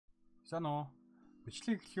За нөө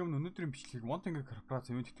бичлэг эхлэх өмнө өнөөдрийн бичлэгийг One Tenger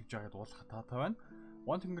Corporation тэтгэж байгаад дуулах таатай байна.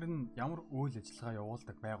 One Tenger нь ямар үйл ажиллагаа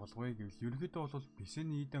явуулдаг байгууллага вэ гэвэл ерөнхийдөө бол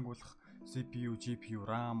PC-ний эд ангуулах CPU, GPU,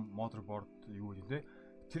 RAM, motherboard юу гэдэг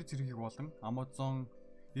тэр зэргийг болон Amazon,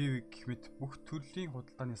 eBay гэх мэт бүх төрлийн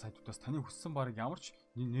худалдааны сайтуудаас таны хүссэн бараг ямар ч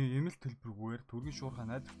нэмэлт төлбөргүйгээр түргэн шуурхай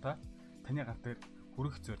найдвартай таны гар дээр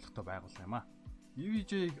хүрэх зорилготой байгууллага юм а.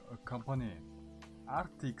 EVJ компани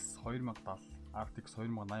RTX 2070, RTX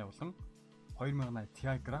 2080 болон 2080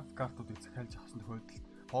 Ti график картуудыг захиалж авсан тохиолдолд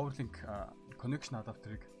PowerLink connection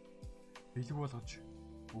adapter-ыг бэлэг болгож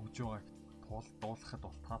өгж байгааг дуулахад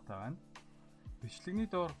бол таатай байна. Бичлэгний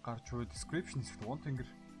доор гарч буй description хэсэгт One Tenger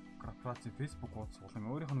Corporation Facebook хуудас болон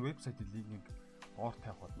өөрийнх нь вебсайтын линкийг доор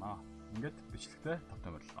тавих болно. Ингээд бичлэгтээ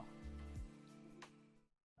тавтай боллоо.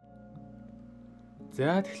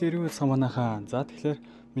 За тэгэхээр юу гэсэн манайхаа. За тэгэхээр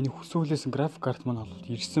миний хүссэн хүлээсэн график карт маань бол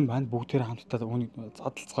ирсэн байна. Бүгдээрээ хамтдаа үүнийг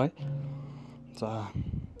задлцгаая.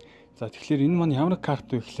 За тэгэхээр энэ маань ямар карт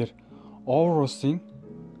вэ гэхээр өөрийн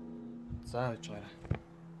за гэж байгаа.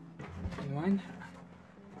 Энэ маань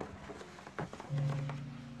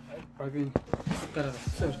багийн дараа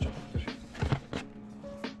авсан гэж байгаа.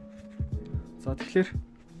 За тэгэхээр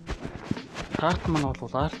карт маань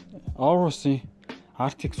бол өөрийн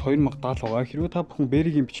RTX 2070 байгаа. Хэрвээ та бүхэн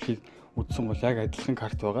бэригийн бичлэгийг үзсэн бол яг адилхан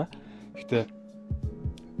карт байгаа. Гэхдээ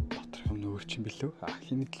доторх юм өөр чинь билүү?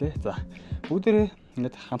 Хинэдлээ. За бүгдээрээ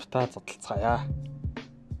ингээд хамтдаа задлцгаая.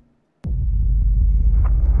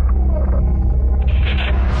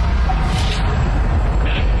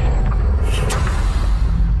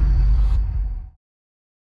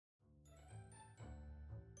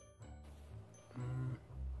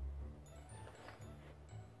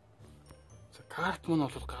 Карт маань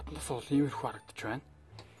бол гаднаас бол иймэрхүү харагдаж байна.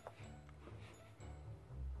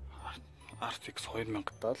 RTX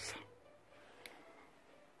 2070.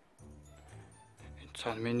 Энэ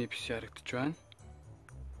цаана миний PC харагдаж байна.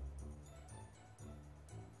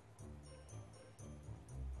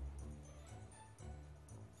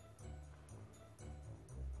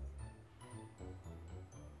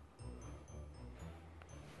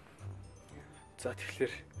 За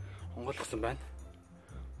тэгэхээр болгосон байна.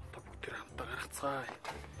 Тэр хамтаа гаргацгаая.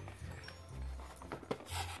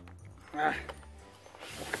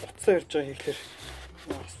 Уцаа ирж байгаа хэлэхээр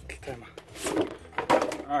асуудалтай юм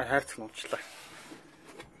аа. Хайрцаг нь уучлаа.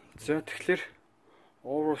 За тэгэхээр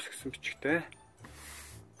overus гэсэн бичгтэй.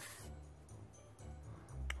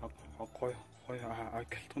 Гой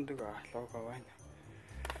гэлтгэндэг лого байна.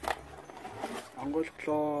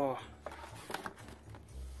 Анголглоо.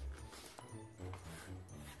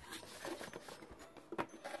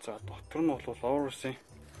 За дотор нь бол өөрийн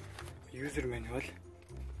user manual.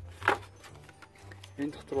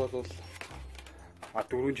 Энэ дотор бол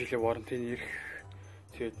 4 жилийн warranty ирэх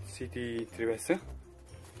тэгээд CD тэр байсан.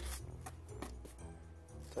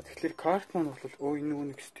 За тэгэхээр карт маань бол энэ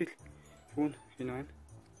нэг стил энэ байна.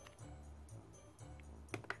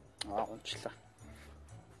 Унчлаа.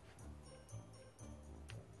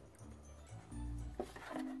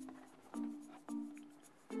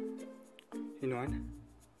 Энэ байна.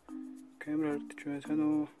 Камераар дэж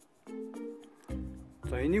байна.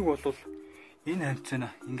 За энийг бол энэ хамцаана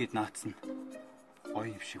ингэж наацсан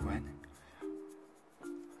гоё юм шиг байна.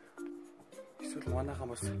 Эсвэл манайхаа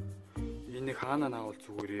бас энийг хаанаа наавал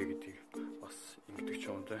зүгээрээ гэдгийг бас ингэдэг ч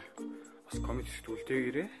юм даа. Бас коммент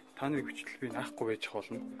хэлтүүлдээгээрээ та нарыг бичлэл би наахгүй байж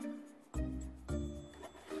болно.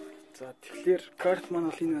 За тэгэхээр карт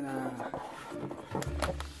маань бол энэ байна.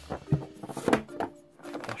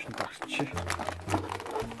 Машин багчи.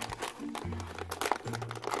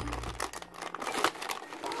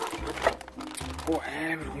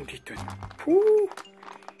 Амар хүндийт байна. Пүү.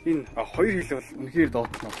 Энэ хоёр хил бол үнэхээр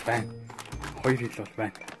доотно байна. Хоёр хил бол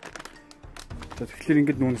байна. За тэгэхээр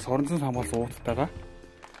ингээд нүнс соронзон хамгаалсан ууттайгаа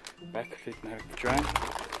backlight харагдаж байна.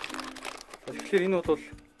 Тэгэхээр энэ бол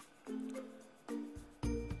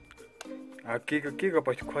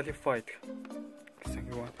gigabyte qualified гэсэн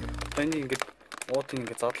юм байна. Таны ингээд уутыг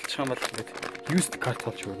ингээд задлах юм бол ингээд used card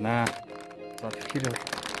болж байна. За тэгэхээр бол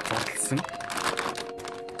задлсан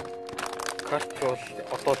карт бол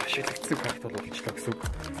одоо ашиглагдсан карт бол болчихлоо гэсэн үг.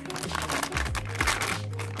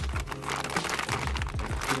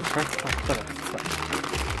 Карт хатаа.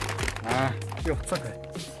 Би уцаг.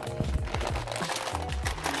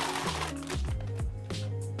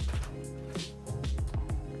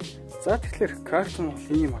 За тэгэхээр карт нь бол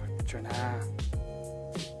ийм харагдаж байна.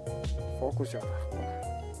 Фокус явахгүй.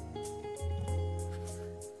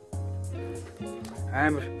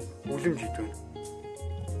 Амар үлэмж хийдэг.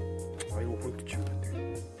 Аюу хүнд ч юм байна.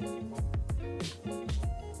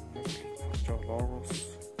 Логос.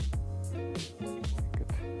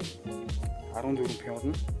 14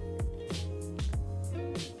 орно.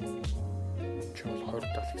 Чивэл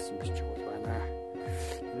 20 тал гэсэн бичиг бол байна.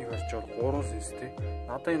 Энийг харж бол 3 сэнстэй.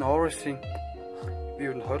 Надад энэ өөрийн би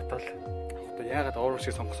ер нь 20 тал. Одоо яагаад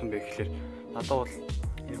өөрийг сонгосон бэ гэхээр надад бол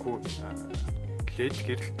энэхүү лед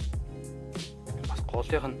гэрэл бас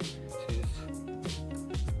голынх нь сэнс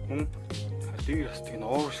мөн дээр хастыг нь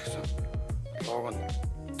өөрийн гэсэн лого нь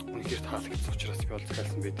үнэхээр таалагдсан учраас би бол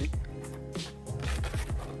захиалсан байдیں۔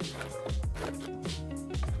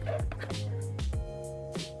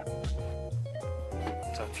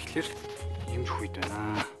 За тэгэхээр иймэрхүү үед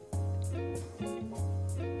байна.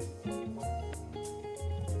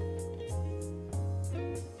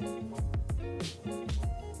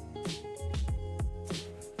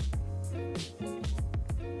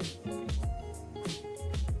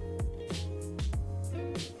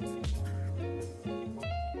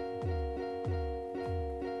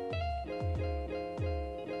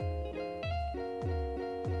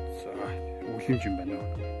 Үлэмж юм байна уу?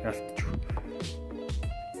 Яалтч.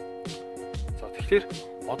 За тэгэхээр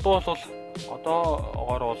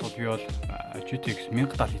одоогоор бол би бол GTX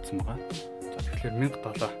 1070 хийсэн байгаа. За тэгэхээр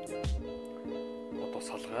 1070 одоо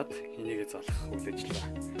салгаад энийгээ залах үйл ажиллагаа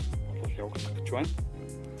бол явагдах гэж байна.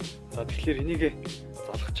 За тэгэхээр энийгээ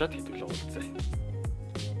залгачаад хэдүүлээ уулзъя.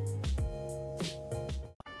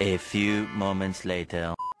 A few moments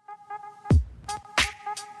later.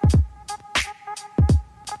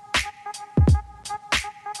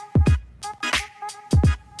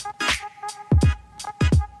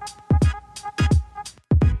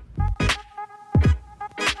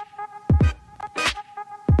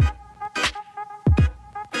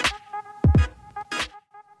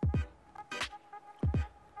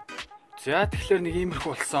 За тэгэхээр нэг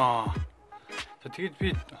иймэрхүү болсон. За тэгэд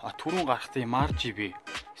би түрүүн гарахтаа юм RGB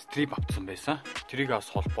стрип авсан байсан. Тэрийг бас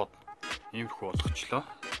холбоод иймэрхүү болгочлоо.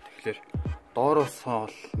 Тэгэхээр доороос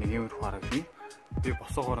бол нэг иймэрхүү харагдана. Би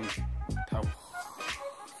босоогоор нь тавих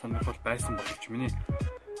сонирхол байсан боловч миний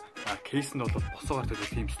кейсэнд бол босоогоор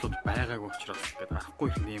тийм студ байгаагүй учраас ингээд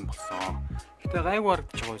арахгүй юм болсон. Гэтэ гайгүй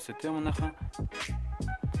харагдаж байгаа байсан тийм манайхан.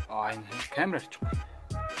 Энэ камер арчих.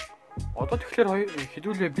 Одоо тэгэхээр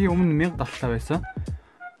хэдүүлээ би өмнө 1070 байсан.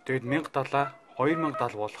 Тэгээд 1070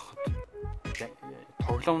 2070 болоход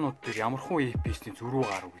тоглоомнууд дээр ямархан FPS-ний зөрүү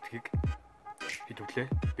гарав гэдгийг хэдүүлээ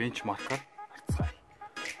бенчмаркаар харцгаая.